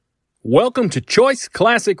Welcome to Choice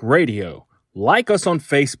Classic Radio. Like us on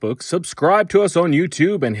Facebook, subscribe to us on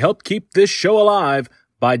YouTube, and help keep this show alive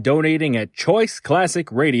by donating at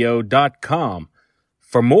choiceclassicradio.com.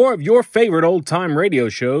 For more of your favorite old-time radio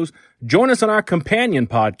shows, join us on our companion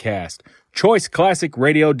podcast, Choice Classic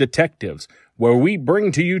Radio Detectives, where we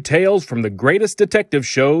bring to you tales from the greatest detective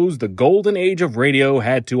shows the golden age of radio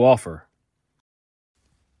had to offer.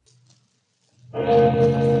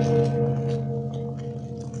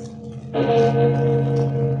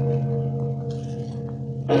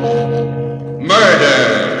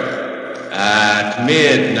 Murder at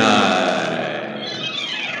Midnight.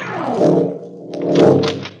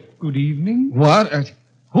 Good evening. What?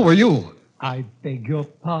 Who are you? I beg your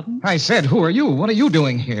pardon? I said, who are you? What are you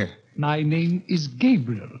doing here? My name is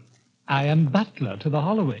Gabriel. I am butler to the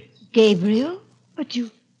Holloways. Gabriel? But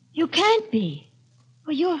you can't be.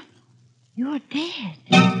 Well, you're dead.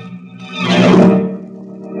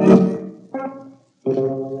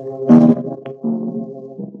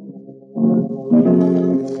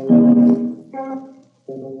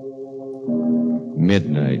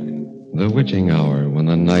 Midnight, the witching hour when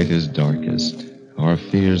the night is darkest, our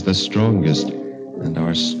fears the strongest, and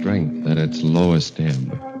our strength at its lowest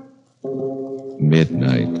ebb.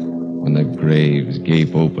 Midnight, when the graves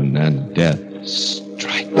gape open and death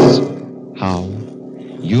strikes. How?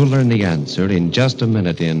 You'll learn the answer in just a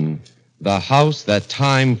minute in The House That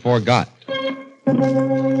Time Forgot.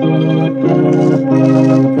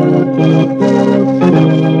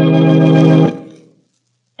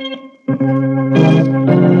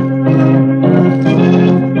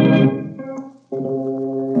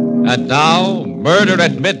 And now, Murder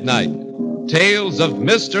at Midnight. Tales of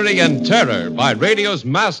mystery and terror by radio's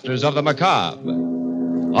masters of the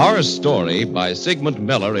macabre. Our story by Sigmund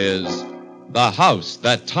Miller is The House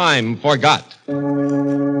That Time Forgot.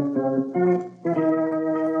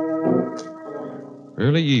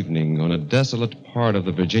 Early evening on a desolate part of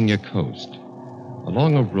the Virginia coast.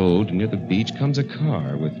 Along a road near the beach comes a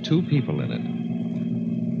car with two people in it.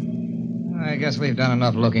 I guess we've done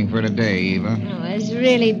enough looking for today, Eva. Oh, it's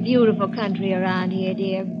really beautiful country around here,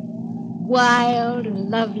 dear. Wild and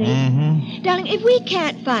lovely. Mm-hmm. Darling, if we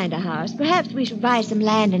can't find a house, perhaps we should buy some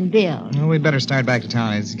land and build. Well, we'd better start back to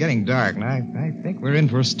town. It's getting dark, and I think we're in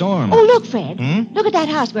for a storm. Oh, look, Fred. Hmm? Look at that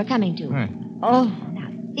house we're coming to. Right. Oh, now,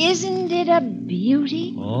 isn't it a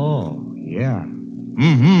beauty? Oh, yeah.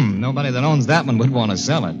 Mm-hmm. Nobody that owns that one would want to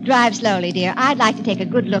sell it. Drive slowly, dear. I'd like to take a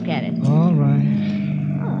good look at it. All right.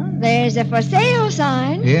 There's a for sale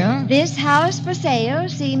sign. Yeah? This house for sale.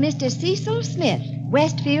 See Mr. Cecil Smith,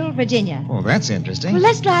 Westfield, Virginia. Oh, that's interesting. Well,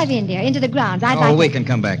 let's drive in there, into the grounds. We can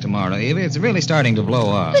come back tomorrow, Eva. It's really starting to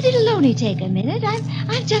blow up. But it'll only take a minute.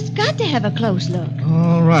 I've just got to have a close look.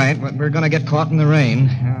 All right, but we're going to get caught in the rain.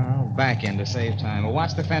 I'll back in to save time. Well,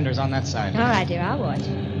 watch the fenders on that side. All right, dear, I'll watch.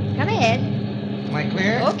 Come ahead. Am I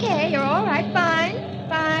clear? Okay, you're all right. Fine.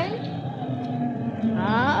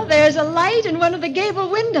 Ah, there's a light in one of the gable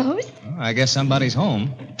windows. Oh, I guess somebody's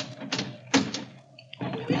home.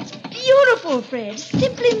 It's beautiful, Fred.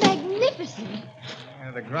 Simply magnificent. Yeah,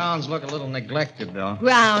 the grounds look a little neglected, though.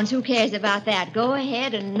 Grounds, who cares about that? Go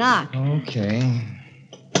ahead and knock. Okay.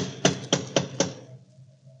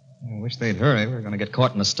 I wish they'd hurry. We're going to get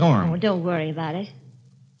caught in a storm. Oh, don't worry about it.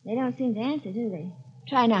 They don't seem to answer, do they?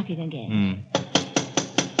 Try knocking again.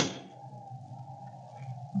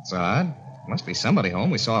 That's odd. Must be somebody home.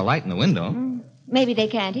 We saw a light in the window. Maybe they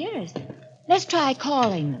can't hear us. Let's try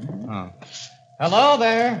calling them. Oh. Hello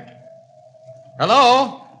there.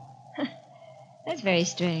 Hello? That's very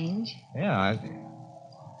strange. Yeah, Hey,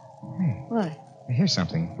 What? I hear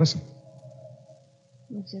something. Listen.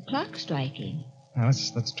 It's a clock striking. Now,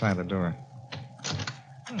 let's try the door.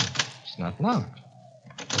 It's not locked.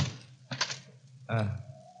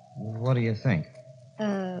 What do you think?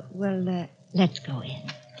 Let's go in.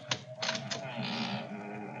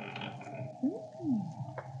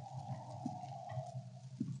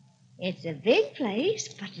 It's a big place,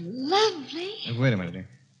 but lovely. Wait a minute, dear.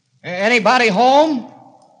 Anybody home?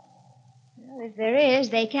 Well, if there is,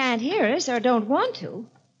 they can't hear us or don't want to.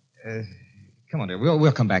 Come on, dear.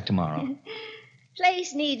 We'll come back tomorrow.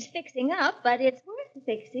 Place needs fixing up, but it's worth the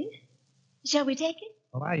fixing. Shall we take it?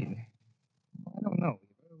 Well, I don't know.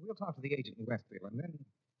 We'll talk to the agent in Westfield, and then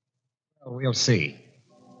we'll see.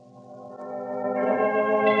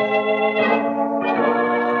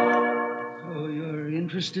 So you're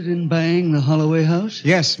interested in buying the Holloway house?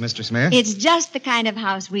 Yes, Mr. Smith. It's just the kind of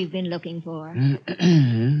house we've been looking for.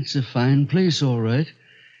 It's a fine place, all right.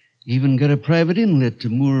 Even got a private inlet to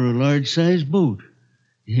moor a large-sized boat.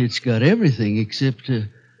 It's got everything except...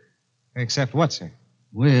 Except what, sir?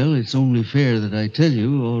 Well, it's only fair that I tell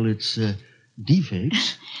you all its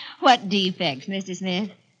defects. What defects, Mr.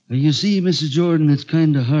 Smith? You see, Mrs. Jordan, it's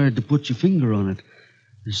kind of hard to put your finger on it.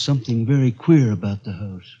 There's something very queer about the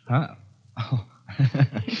house. Huh? Oh.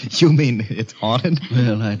 You mean it's haunted?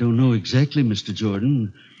 Well, I don't know exactly, Mr.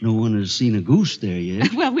 Jordan. No one has seen a ghost there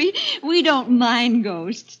yet. Well, we don't mind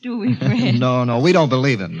ghosts, do we, Fred? No, we don't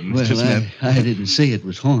believe in them, Mr. Smith. I didn't say it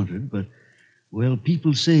was haunted, but, well,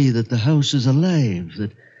 people say that the house is alive,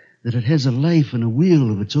 that it has a life and a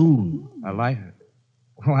will of its own. A life?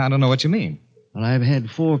 Well, I don't know what you mean. Well, I've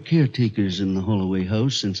had 4 caretakers in the Holloway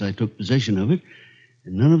house since I took possession of it,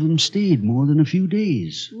 and none of them stayed more than a few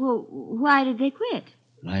days. Well, why did they quit?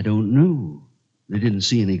 I don't know. They didn't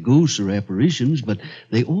see any ghosts or apparitions, but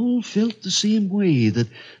they all felt the same way, that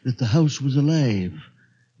the house was alive.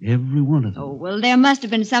 Every one of them. Oh, well, there must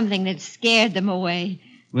have been something that scared them away.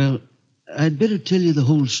 Well, I'd better tell you the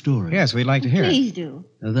whole story. Yes, we'd like to hear it. Please do.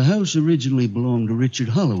 The house originally belonged to Richard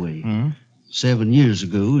Holloway. Hmm? 7 years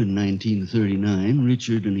ago, in 1939,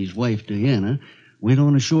 Richard and his wife, Diana, went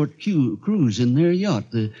on a short cruise in their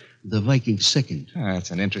yacht, the Viking II.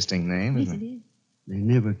 That's an interesting name, Yes, isn't it it? is. They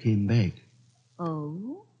never came back.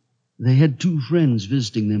 Oh? They had 2 friends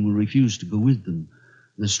visiting them who refused to go with them.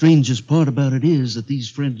 The strangest part about it is that these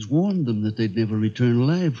friends warned them that they'd never return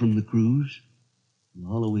alive from the cruise. The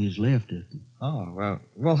Holloways laughed at them. Oh,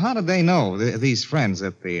 well, how did they know, these friends,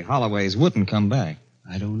 that the Holloways wouldn't come back?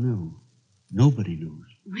 I don't know. Nobody knows.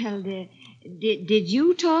 Well, did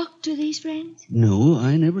you talk to these friends? No,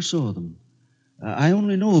 I never saw them. I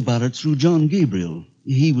only know about it through John Gabriel.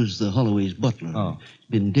 He was the Holloway's butler. Oh. He's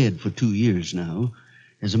been dead for 2 years now.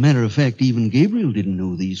 As a matter of fact, even Gabriel didn't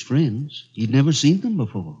know these friends. He'd never seen them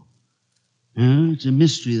before. It's a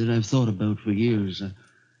mystery that I've thought about for years.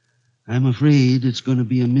 I'm afraid it's going to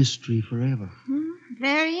be a mystery forever.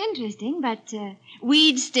 Very interesting, but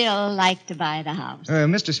we'd still like to buy the house.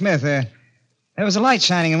 Mr. Smith, there was a light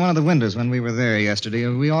shining in one of the windows when we were there yesterday.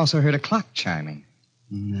 We also heard a clock chiming.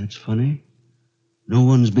 That's funny. No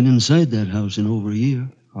one's been inside that house in over a year.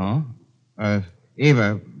 Oh?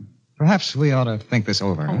 Eva, perhaps we ought to think this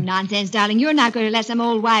over. Oh, huh? nonsense, darling. You're not going to let some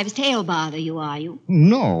old wives' tale bother you, are you?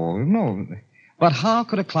 No. But how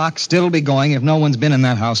could a clock still be going if no one's been in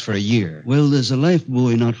that house for a year? Well, there's a life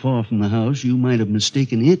buoy not far from the house. You might have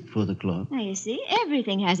mistaken it for the clock. Now, you see,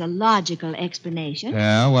 everything has a logical explanation.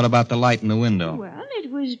 Yeah, what about the light in the window? Well, it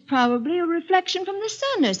was probably a reflection from the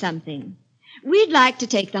sun or something. We'd like to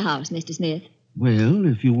take the house, Mr. Smith. Well,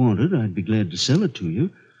 if you wanted, I'd be glad to sell it to you.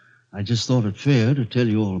 I just thought it fair to tell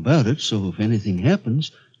you all about it, so if anything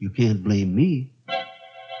happens, you can't blame me.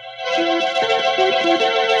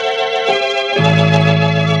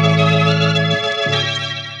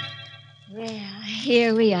 Well,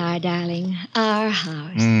 here we are, darling. Our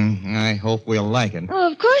house. I hope we'll like it.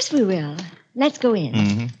 Oh, of course we will. Let's go in.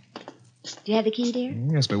 Mm-hmm. Do you have the key, dear?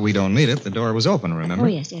 Yes, but we don't need it. The door was open, remember? Oh,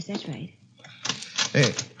 yes, that's right.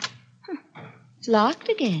 Hey. It's locked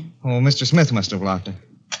again. Oh, Mr. Smith must have locked it.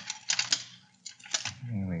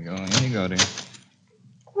 There we go. Here you go, dear.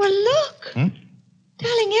 Well, look. Hmm?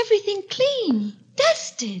 Darling, everything clean.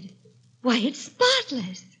 Dusted. Why, it's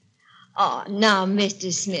spotless. Oh, now,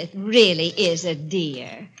 Mr. Smith really is a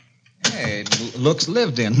dear. Hey, it looks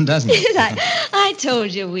lived in, doesn't it? I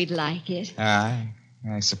told you we'd like it. I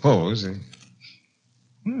suppose.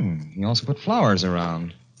 You also put flowers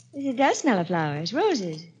around. It does smell of flowers,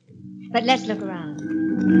 roses. But let's look around.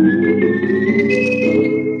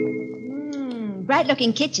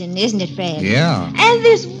 Bright-looking kitchen, isn't it, Fred? Yeah. And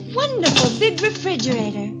this wonderful big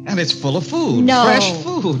refrigerator. And it's full of food. No. Fresh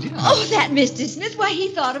food. Yeah. Oh, that Mr. Smith, why, he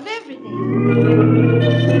thought of everything.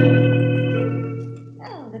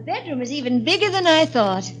 Oh, the bedroom is even bigger than I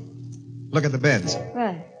thought. Look at the beds.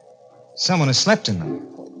 What? Someone has slept in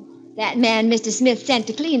them. That man Mr. Smith sent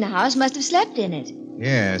to clean the house must have slept in it.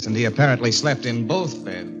 Yes, and he apparently slept in both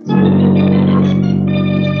beds.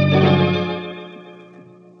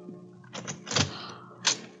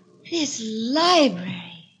 This library.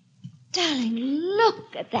 Darling,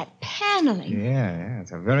 look at that paneling. Yeah,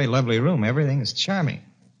 it's a very lovely room. Everything is charming.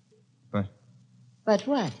 But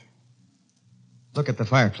what? Look at the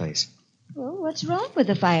fireplace. Well, what's wrong with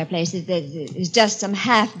the fireplace? There's just some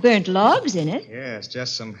half-burnt logs in it. Yes,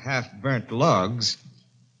 just some half-burnt logs.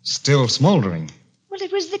 Still smoldering. Well,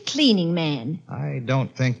 it was the cleaning man. I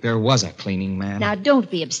don't think there was a cleaning man. Now, don't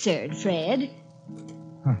be absurd, Fred.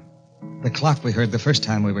 The clock we heard the first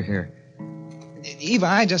time we were here. Eva,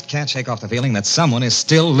 I just can't shake off the feeling that someone is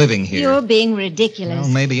still living here. You're being ridiculous. Well,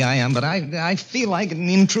 maybe I am, but I feel like an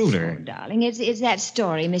intruder. Oh, darling, it's that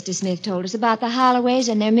story Mr. Smith told us about the Holloways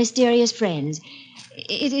and their mysterious friends.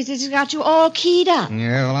 It's got you all keyed up.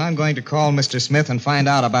 Yeah, well, I'm going to call Mr. Smith and find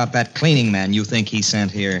out about that cleaning man you think he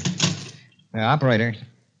sent here. Operator.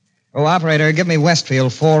 Oh, operator, give me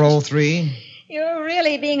Westfield 403. You're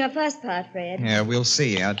really being a fusspot, Fred. Yeah, we'll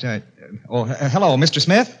see. Hello, Mr.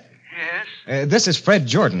 Smith? Yes? This is Fred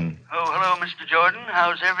Jordan. Oh, hello, Mr. Jordan.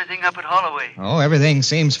 How's everything up at Holloway? Oh, everything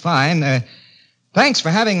seems fine. Thanks for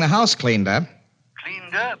having the house cleaned up.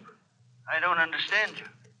 Cleaned up? I don't understand you.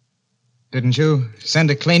 Didn't you send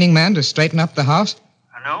a cleaning man to straighten up the house?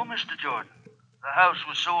 No, Mr. Jordan. The house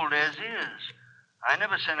was sold as is. I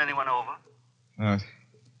never sent anyone over.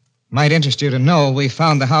 Might interest you to know we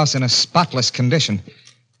found the house in a spotless condition,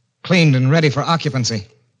 cleaned and ready for occupancy.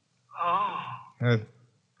 Oh.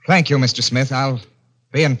 Thank you, Mr. Smith. I'll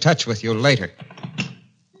be in touch with you later.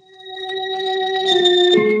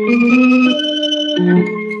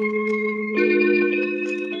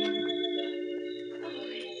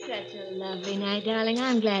 Such a lovely night, darling.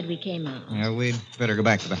 I'm glad we came out. Yeah, we'd better go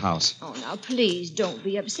back to the house. Oh, now, please don't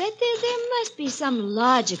be upset. There must be some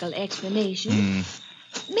logical explanation.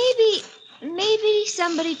 Maybe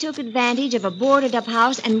somebody took advantage of a boarded-up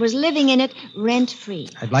house and was living in it rent-free.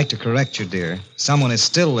 I'd like to correct you, dear. Someone is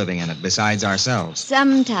still living in it besides ourselves.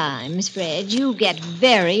 Sometimes, Fred, you get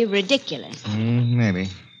very ridiculous. Maybe.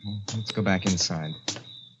 Let's go back inside.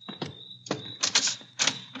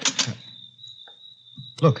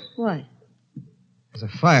 Look. What? There's a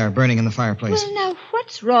fire burning in the fireplace. Well, now,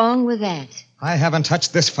 what's wrong with that? I haven't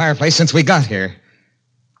touched this fireplace since we got here.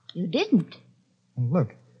 You didn't.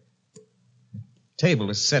 Look. The table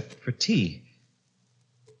is set for tea.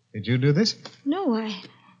 Did you do this? No,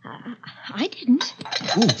 I didn't.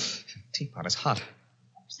 Ooh, the teapot is hot.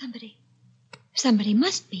 Somebody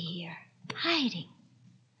must be here, hiding.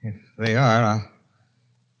 If they are,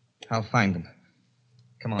 I'll find them.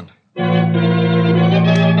 Come on.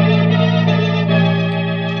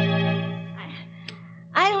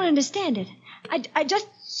 I don't understand it. I just...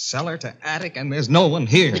 Cellar to attic, and there's no one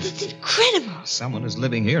here. But it's incredible. Someone is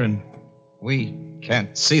living here, and we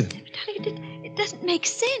can't see them. Darling, it doesn't make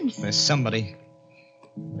sense. There's somebody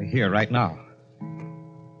here right now.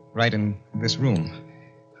 Right in this room.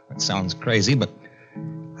 That sounds crazy, but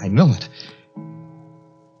I know it.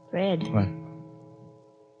 Fred. What?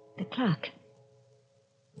 The clock.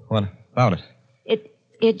 What about it?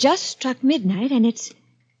 It just struck midnight, and it's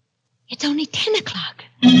only 10 o'clock.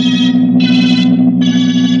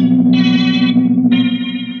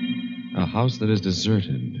 A house that is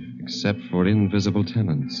deserted, except for invisible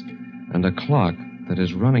tenants, and a clock that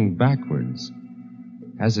is running backwards.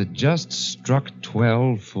 Has it just struck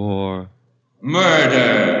 12 for...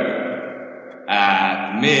 Murder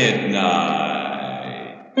at midnight.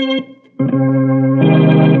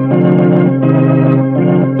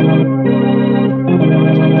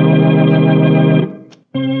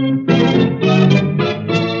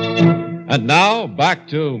 And now, back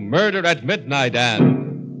to Murder at Midnight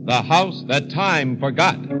and The House That Time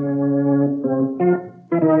Forgot.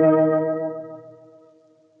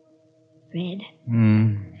 Fred.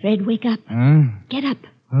 Fred, wake up. Get up.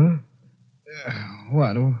 Huh?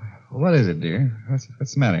 What is it, dear?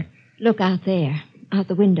 What's the matter? Look out there, out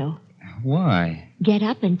the window. Why? Get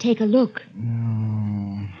up and take a look.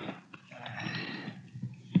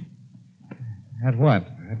 At what?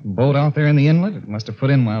 That boat out there in the inlet? It must have put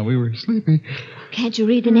in while we were sleeping. Can't you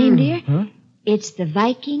read the name, dear? Huh? It's the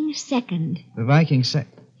Viking Second. The Viking Yes.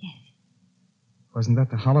 Wasn't that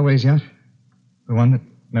the Holloway's yacht? The one that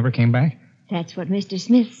never came back? That's what Mr.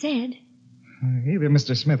 Smith said. Either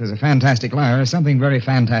Mr. Smith is a fantastic liar or something very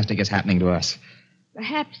fantastic is happening to us.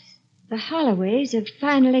 Perhaps the Holloways have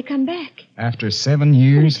finally come back. After 7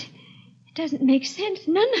 years? It doesn't make sense,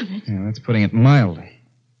 none of it. Yeah, that's putting it mildly.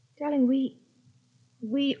 Darling,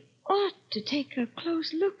 we ought to take a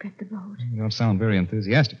close look at the boat. You don't sound very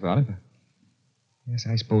enthusiastic about it, but yes,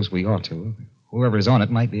 I suppose we ought to. Whoever's on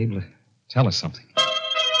it might be able to tell us something.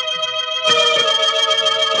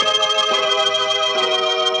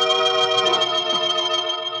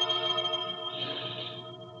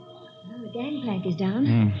 Well, the gangplank is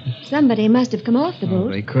down. Somebody must have come off the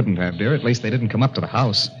boat. They couldn't have, dear. At least they didn't come up to the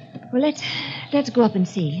house. Well, let's go up and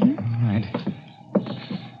see. All right.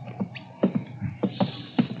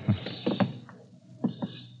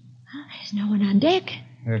 There's no one on deck.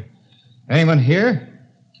 Anyone here?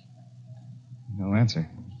 No answer.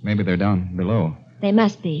 Maybe they're down below. They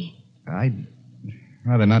must be. I'd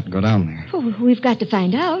rather not go down there. Oh, we've got to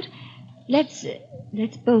find out. Let's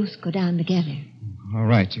both go down together. All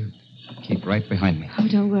right, you keep right behind me. Oh,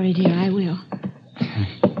 don't worry, dear. I will.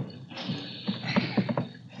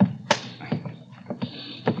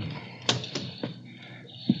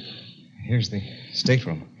 Here's the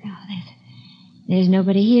stateroom. Oh, there's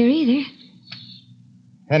nobody here either.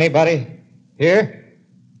 Anybody here?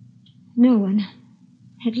 No one.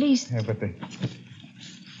 At least... Yeah, but the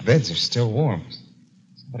beds are still warm.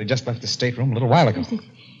 Somebody just left the stateroom a little while ago.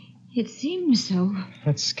 It seems so.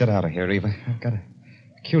 Let's get out of here, Eva. I've got a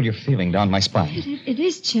peculiar feeling down my spine. It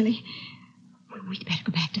is chilly. We'd better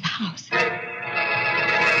go back to the house.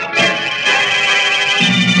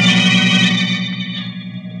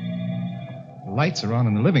 The lights are on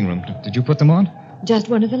in the living room. Did you put them on? Just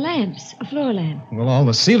one of the lamps, a floor lamp. Well, all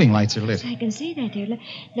the ceiling lights are lit. I can see that there.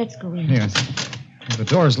 Let's go in. Yes. Well, the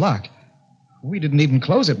door's locked. We didn't even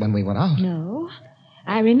close it when we went out. No.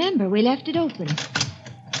 I remember we left it open.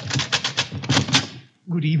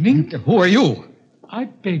 Good evening. Who are you? I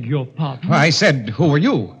beg your pardon. I said, who are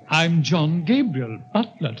you? I'm John Gabriel,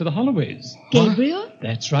 butler to the Holloways. Gabriel?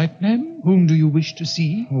 That's right, ma'am. Whom do you wish to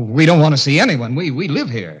see? We don't want to see anyone. We live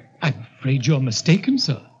here. I'm afraid you're mistaken,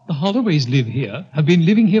 sir. The Holloways live here, have been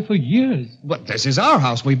living here for years. But this is our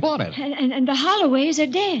house. We bought it. And the Holloways are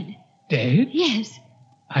dead. Dead? Yes.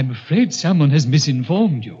 I'm afraid someone has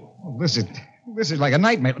misinformed you. Oh, this is like a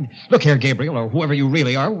nightmare. Look here, Gabriel, or whoever you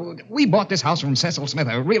really are. We bought this house from Cecil Smith,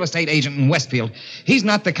 a real estate agent in Westfield. He's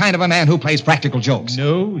not the kind of a man who plays practical jokes.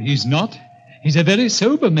 No, he's not. He's a very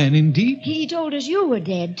sober man indeed. He told us you were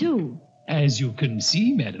dead, too. As you can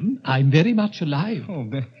see, madam, I'm very much alive. Oh,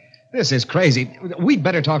 this is crazy. We'd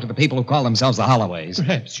better talk to the people who call themselves the Holloways.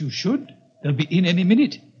 Perhaps you should. They'll be in any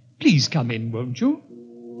minute. Please come in, won't you?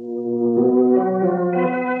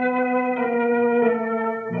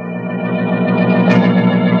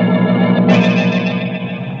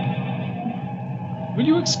 Will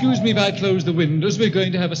you excuse me if I close the windows? We're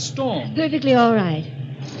going to have a storm. Perfectly all right.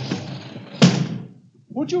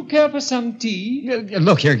 Would you care for some tea?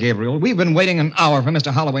 Look here, Gabriel. We've been waiting an hour for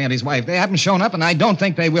Mr. Holloway and his wife. They haven't shown up, and I don't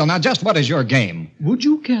think they will. Now, just what is your game? Would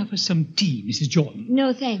you care for some tea, Mrs. Jordan?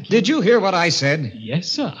 No, thank you. Did you hear what I said? Yes,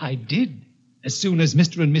 sir, I did. As soon as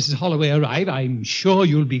Mr. and Mrs. Holloway arrive, I'm sure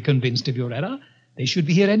you'll be convinced of your error. They should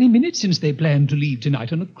be here any minute since they plan to leave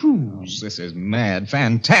tonight on a cruise. This is mad.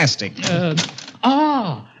 Fantastic.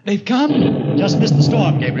 They've come. Just missed the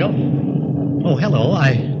storm, Gabriel. Oh, hello.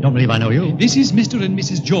 I don't believe I know you. This is Mr. and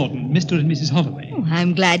Mrs. Jordan, Mr. and Mrs. Holloway. Oh,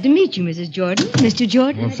 I'm glad to meet you, Mrs. Jordan. Mr.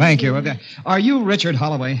 Jordan. Well, thank you. Are you Richard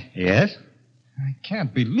Holloway? Yes? I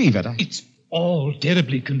can't believe it. It's all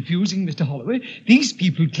terribly confusing, Mr. Holloway. These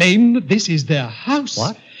people claim that this is their house.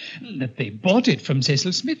 What? That they bought it from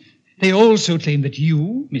Cecil Smith. They also claim that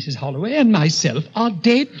you, Mrs. Holloway, and myself are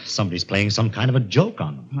dead. Somebody's playing some kind of a joke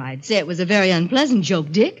on them. Well, I'd say it was a very unpleasant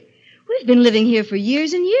joke, Dick. We've been living here for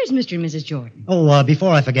years and years, Mr. and Mrs. Jordan. Oh, before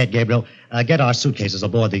I forget, Gabriel, get our suitcases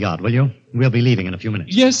aboard the yacht, will you? We'll be leaving in a few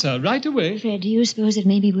minutes. Yes, sir, right away. Fred, do you suppose that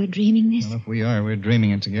maybe we're dreaming this? Well, if we are, we're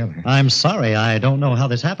dreaming it together. I'm sorry. I don't know how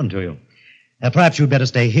this happened to you. Perhaps you'd better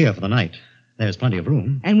stay here for the night. There's plenty of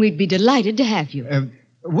room. And we'd be delighted to have you.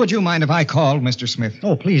 Would you mind if I called Mr. Smith?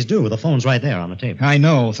 Oh, please do. The phone's right there on the table. I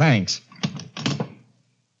know, thanks.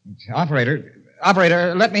 Operator,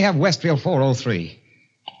 let me have Westfield 403.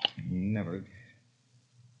 Never.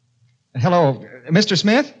 Hello, Mr.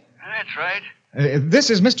 Smith? That's right.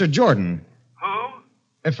 This is Mr. Jordan.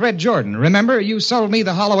 Who? Fred Jordan. Remember, you sold me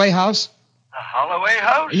the Holloway house? The Holloway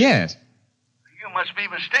house? Yes. You must be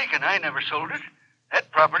mistaken. I never sold it.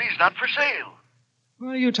 That property's not for sale.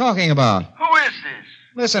 What are you talking about? Who is this?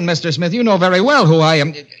 Listen, Mr. Smith, you know very well who I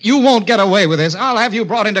am. You won't get away with this. I'll have you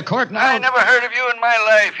brought into court now. I never heard of you in my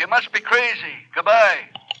life. You must be crazy. Goodbye.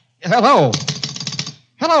 Hello.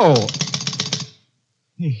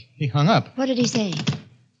 He hung up. What did he say?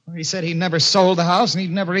 He said he never sold the house and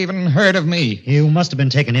he'd never even heard of me. You must have been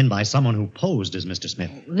taken in by someone who posed as Mr.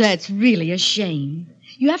 Smith. That's really a shame.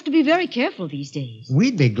 You have to be very careful these days.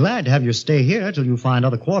 We'd be glad to have you stay here till you find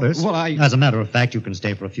other quarters. Well, As a matter of fact, you can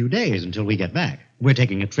stay for a few days until we get back. We're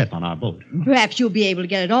taking a trip on our boat. Perhaps you'll be able to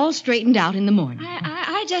get it all straightened out in the morning.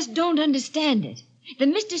 I just don't understand it. The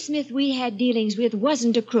Mr. Smith we had dealings with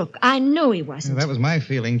wasn't a crook. I know he wasn't. That was my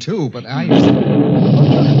feeling, too, but I...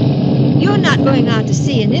 You're not going out to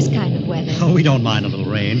sea in this kind of weather. Oh, we don't mind a little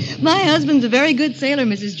rain. My husband's a very good sailor,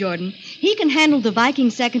 Mrs. Jordan. He can handle the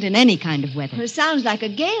Viking second in any kind of weather. It sounds like a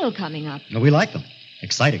gale coming up. No, we like them.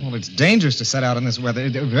 Exciting. Well, it's dangerous to set out in this weather.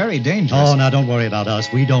 Very dangerous. Oh, now don't worry about us.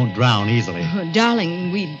 We don't drown easily. Oh,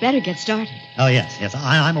 darling, we'd better get started. Oh, yes.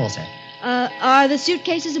 I'm all set. Are the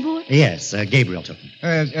suitcases aboard? Yes, Gabriel took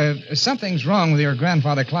them. Something's wrong with your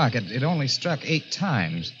grandfather clock. It only struck 8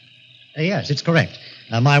 times. Yes, it's correct.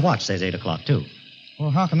 My watch says 8 o'clock, too. Well,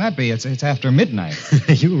 how can that be? It's after midnight.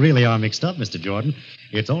 You really are mixed up, Mr. Jordan.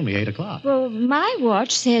 It's only 8 o'clock. Well, my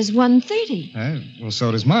watch says 1:30. Well,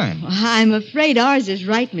 so does mine. I'm afraid ours is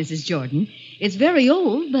right, Mrs. Jordan. It's very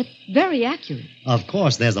old, but very accurate. Of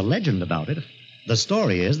course, there's a legend about it. The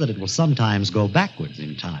story is that it will sometimes go backwards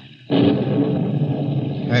in time.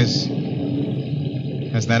 Has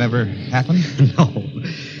that ever happened?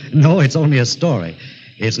 No, it's only a story.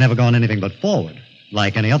 It's never gone anything but forward,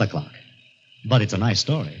 like any other clock. But it's a nice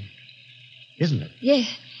story, isn't it?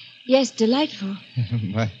 Yes, delightful.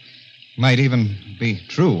 Might even be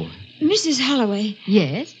true. Mrs. Holloway.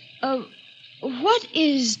 Yes? What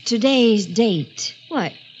is today's date?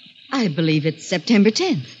 Why, I believe it's September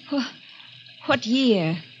 10th. What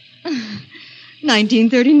year?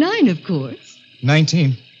 1939, of course.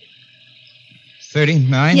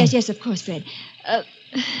 1939? Yes, of course, Fred.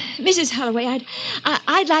 Mrs. Holloway,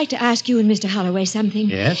 I'd like to ask you and Mr. Holloway something.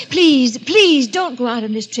 Yes? Please don't go out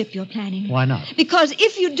on this trip you're planning. Why not? Because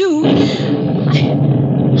if you do,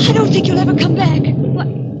 I don't think you'll ever come back.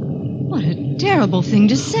 What a terrible thing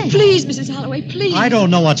to say. Please, Mrs. Holloway, please. I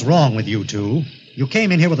don't know what's wrong with you two. You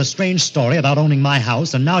came in here with a strange story about owning my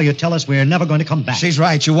house, and now you tell us we're never going to come back. She's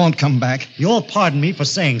right. You won't come back. You'll pardon me for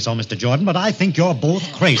saying so, Mr. Jordan, but I think you're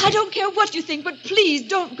both crazy. I don't care what you think, but please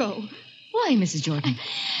don't go. Why, Mrs. Jordan?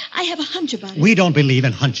 I have a hunch about it. We don't believe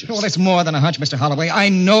in hunches. Well, it's more than a hunch, Mr. Holloway. I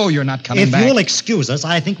know you're not coming back. If you'll excuse us,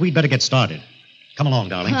 I think we'd better get started. Come along,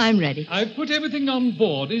 darling. I'm ready. I've put everything on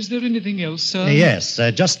board. Is there anything else, sir? Yes,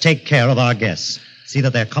 just take care of our guests. See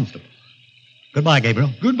that they're comfortable. Goodbye,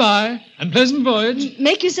 Gabriel. Goodbye, and pleasant voyage.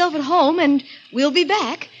 Make yourself at home, and we'll be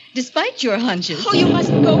back, despite your hunches. Oh, you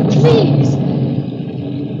mustn't go, please.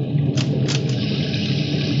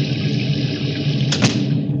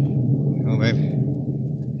 Oh,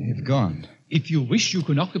 they've gone. If you wish, you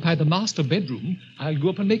can occupy the master bedroom. I'll go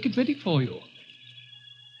up and make it ready for you.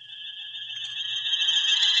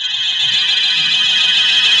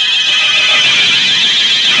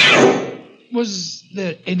 Was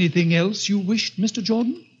there anything else you wished, Mr.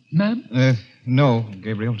 Jordan, ma'am? No,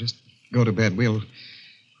 Gabriel. Just go to bed. We'll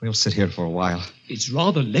sit here for a while. It's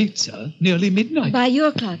rather late, sir. Nearly midnight. By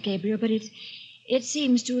your clock, Gabriel, but it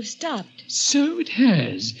seems to have stopped. So it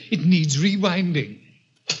has. It needs rewinding.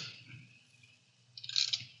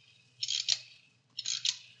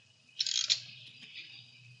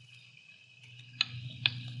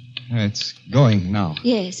 It's going now.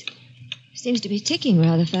 Yes. Seems to be ticking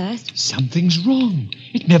rather fast. Something's wrong.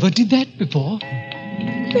 It never did that before.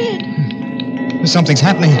 Fred. Something's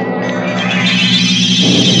happening.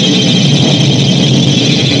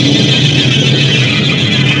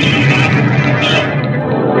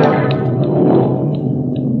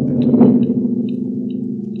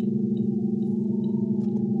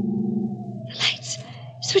 The lights.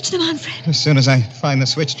 Switch them on, Fred. As soon as I find the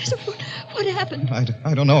switch. What happened? I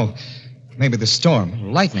don't know. Maybe the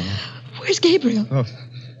storm, lightning. Where's Gabriel? Oh.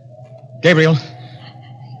 Gabriel.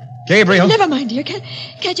 Gabriel. Never mind, dear.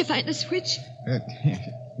 Can't you find the switch?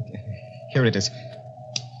 Here it is.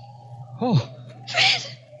 Oh. Fred.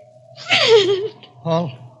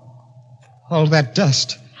 All that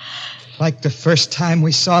dust. Like the first time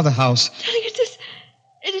we saw the house. Darling, it's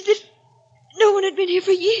as if no one had been here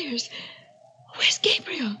for years. Where's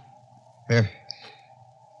Gabriel? There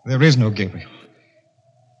is no Gabriel.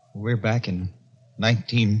 We're back in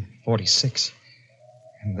 1946.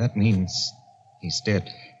 And that means he's dead.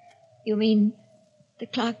 You mean the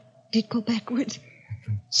clock did go backwards?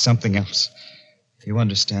 Something else. You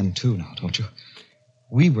understand, too, now, don't you?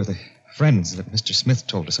 We were the friends that Mr. Smith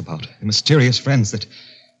told us about. The mysterious friends that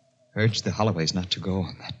urged the Holloways not to go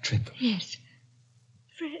on that trip. Yes.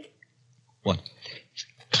 Fred. What?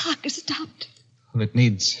 The clock has stopped. Well, it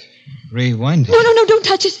needs rewinding. No, don't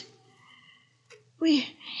touch it. We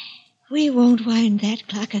won't wind that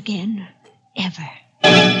clock again. Ever.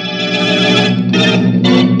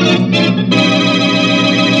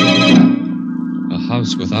 A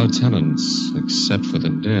house without tenants, except for the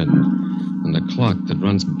dead, and a clock that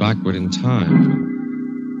runs backward in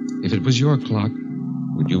time. If it was your clock,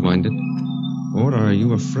 would you wind it? Or are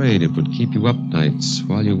you afraid it would keep you up nights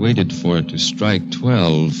while you waited for it to strike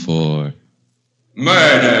 12 for...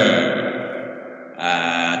 Murder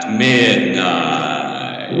at midnight.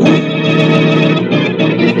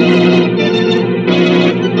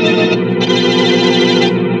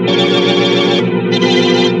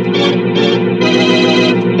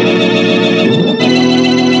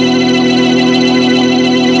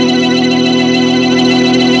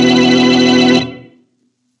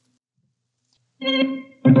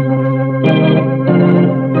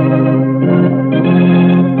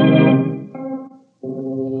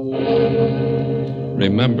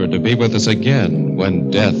 remember to be with us again when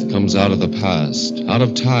death comes out of the past, out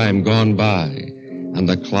of time gone by, and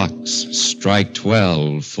the clocks strike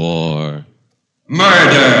 12 for...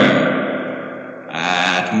 Murder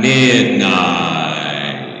at Midnight.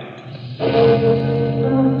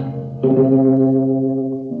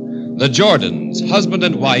 The Jordans, husband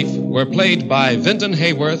and wife, were played by Vinton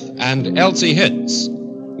Hayworth and Elsie Hitz.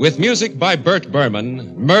 With music by Bert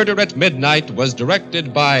Berman, Murder at Midnight was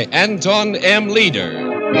directed by Anton M. Leader.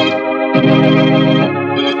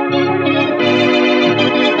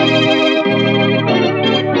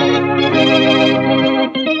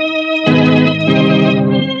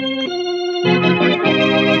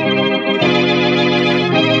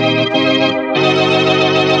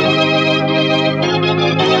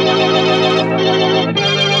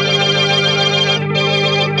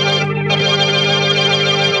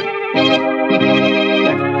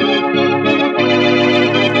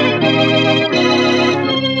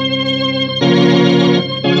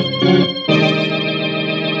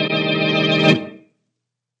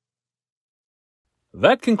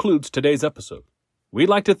 That concludes today's episode. We'd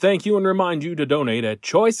like to thank you and remind you to donate at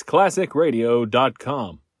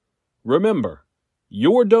choiceclassicradio.com. Remember,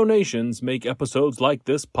 your donations make episodes like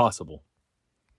this possible.